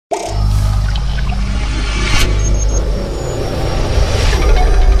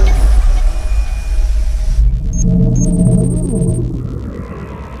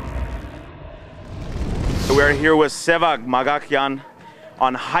here with Sevak Magakian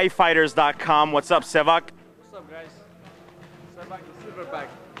on highfighters.com. What's up, Sevak? What's up, guys? Sevak the Silverback.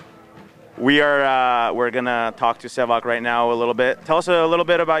 We're gonna talk to Sevak right now a little bit. Tell us a little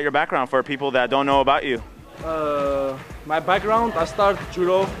bit about your background for people that don't know about you. My background, I started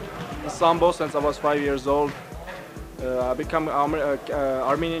judo and sambo since I was 5 years old. I became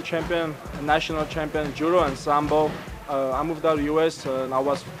Armenian champion, national champion, judo and sambo. I moved out of the US and I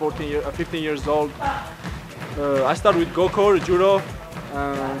was 15 years old. I started with Gokor, judo,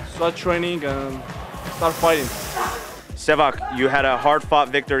 and started training and started fighting. Sevak, you had a hard-fought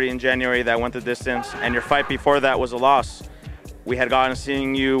victory in January that went the distance, and your fight before that was a loss. We had gotten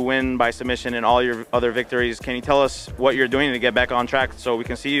seeing you win by submission in all your other victories. Can you tell us what you're doing to get back on track so we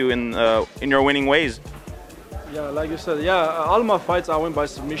can see you in your winning ways? Yeah, like you said, all my fights I win by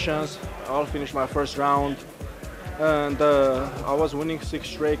submissions. I'll finish my first round. And I was winning 6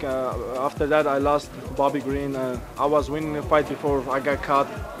 straight. After that, I lost to Bobby Green. I was winning the fight before I got cut.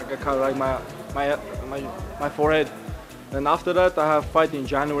 I got cut right my forehead. And after that, I have a fight in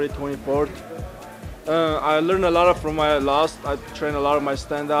January 24th. I learned a lot from my loss. I trained a lot of my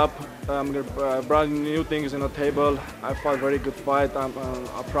stand-up. I brought new things in the table. I fought a very good fight. I'm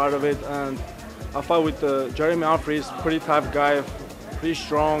proud of it. And I fought with Jeremy Humphries, pretty tough guy, pretty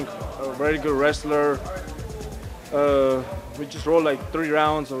strong, a very good wrestler. We just rolled like 3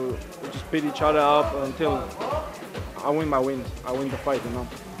 rounds. We just beat each other up until I win the fight, you know.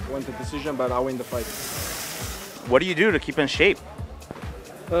 I win the decision, but I win the fight. What do you do to keep in shape?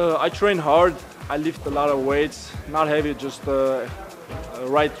 I train hard. I lift a lot of weights, not heavy, just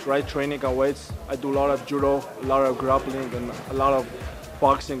right training on weights. I do a lot of judo, a lot of grappling, and a lot of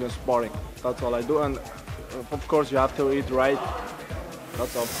boxing and sparring. That's all I do. And of course, you have to eat right.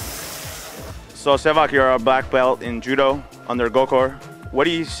 That's all. So Sevak, you're a black belt in judo under Gokor. What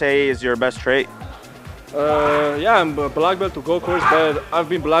do you say is your best trait? Yeah, I'm a black belt to Gokors, but I've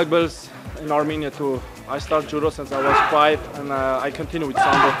been black belts in Armenia too. I started judo since I was 5, and I continue with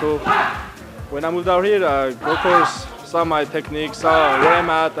sambo too. When I moved out here, Gokors saw my techniques, saw where I'm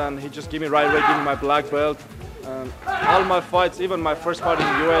at, and he just gave me right away, give me my black belt. And all my fights, even my first fight in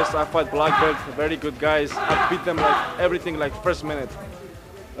the US, I fight black belt, very good guys. I beat them like everything like first minute.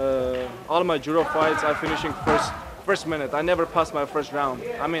 All my judo fights, I finishing first minute. I never passed my first round.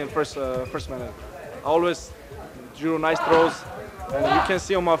 I mean first minute. I always judo nice throws. And you can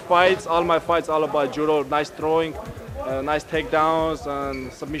see on my fights, all my fights all about judo, nice throwing, nice takedowns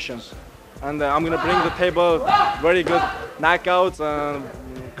and submissions. And I'm gonna bring the table very good knockouts and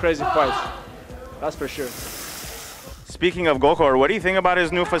crazy fights. That's for sure. Speaking of Gokor, what do you think about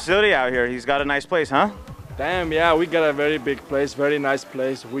his new facility out here? He's got a nice place, huh? Damn, yeah, we got a very big place, very nice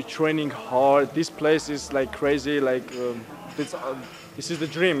place. We're training hard. This place is like crazy, like this is the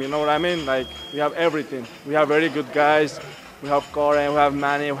dream, you know what I mean? Like we have everything. We have very good guys. We have Karen, we have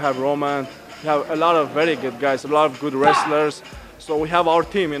Manny, we have Roman. We have a lot of very good guys, a lot of good wrestlers. So we have our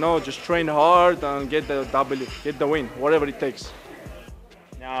team, you know, just train hard and get the W, get the win, whatever it takes.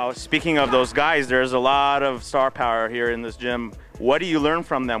 Now, speaking of those guys, there's a lot of star power here in this gym. What do you learn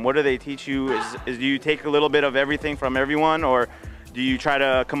from them? What do they teach you? Do you take a little bit of everything from everyone, or do you try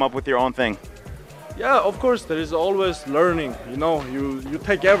to come up with your own thing? Yeah, of course, there is always learning. You know, you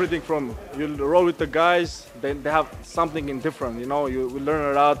take everything from, you roll with the guys, then they have something in different, you know, we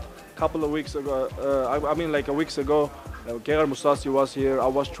learn a lot. A couple of weeks ago, I mean like a week ago, Gegar Musasi was here, I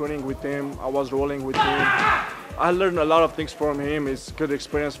was training with him, I was rolling with him. I learned a lot of things from him, it's a good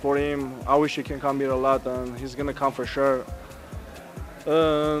experience for him. I wish he can come here a lot and he's gonna come for sure.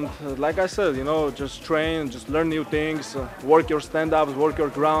 And like I said, you know, just train, just learn new things, work your stand-ups, work your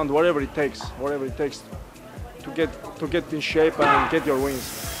ground, whatever it takes to get in shape and get your wins.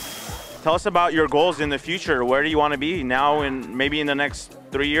 Tell us about your goals in the future. Where do you want to be now and maybe in the next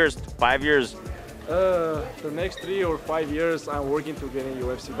 3 years, 5 years? The next 3 or 5 years, I'm working to get in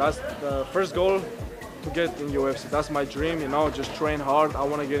UFC. That's the first goal, to get in UFC. That's my dream, you know, just train hard. I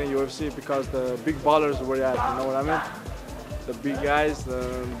want to get in UFC because the big ballers were at, you know what I mean? The big guys,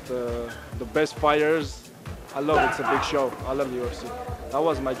 the best fighters. I love it. It's a big show. I love the UFC. That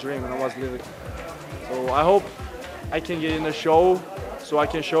was my dream and I was living. So I hope I can get in the show so I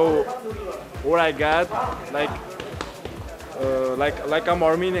can show what I got. Like I'm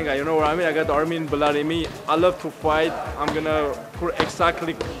Armenian guy, you know what I mean? I got Armenian blood in me. I love to fight. I'm gonna put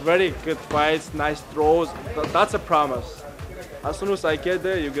exactly very good fights, nice throws. That's a promise. As soon as I get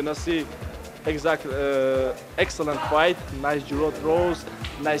there, you're gonna see excellent fight, nice judo throws,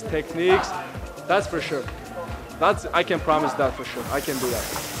 nice techniques. That's for sure. I can promise that for sure. I can do that.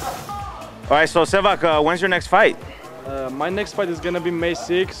 All right, so Sevak, when's your next fight? My next fight is gonna be May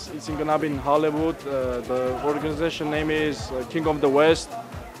 6th. It's gonna be in Hollywood. The organization name is King of the West.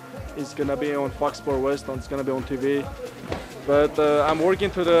 It's gonna be on Fox Sports West. It's gonna be on TV. But I'm working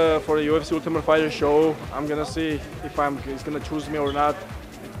for the UFC Ultimate Fighter show. I'm gonna see if he's gonna choose me or not.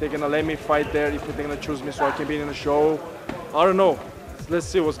 If they're gonna let me fight there. If they're gonna choose me so I can be in the show. I don't know. Let's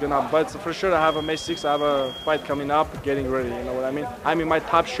see what's gonna happen. But for sure, I have a May 6th. I have a fight coming up. Getting ready. You know what I mean? I'm in my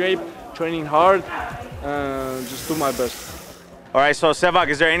top shape, training hard. Just do my best. All right, so Sevak,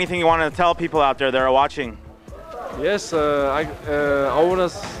 is there anything you want to tell people out there that are watching? Yes, I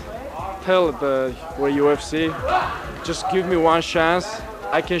want to tell the UFC, just give me one chance.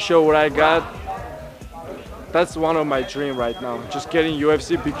 I can show what I got. That's one of my dreams right now. Just getting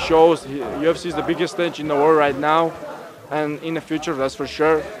UFC big shows. UFC is the biggest stage in the world right now, and in the future, that's for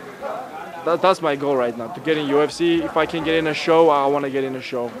sure. That's my goal right now, to get in UFC. If I can get in a show, I want to get in a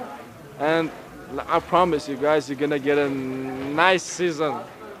show. And I promise you guys, you're gonna get a nice season.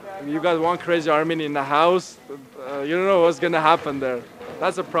 You got one crazy Armenian in the house, you don't know what's gonna happen there.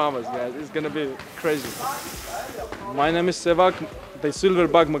 That's a promise, guys. It's gonna be crazy. My name is Sevak, the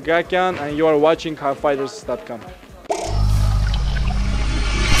Silverbag Magakian, and you are watching HowFighters.com.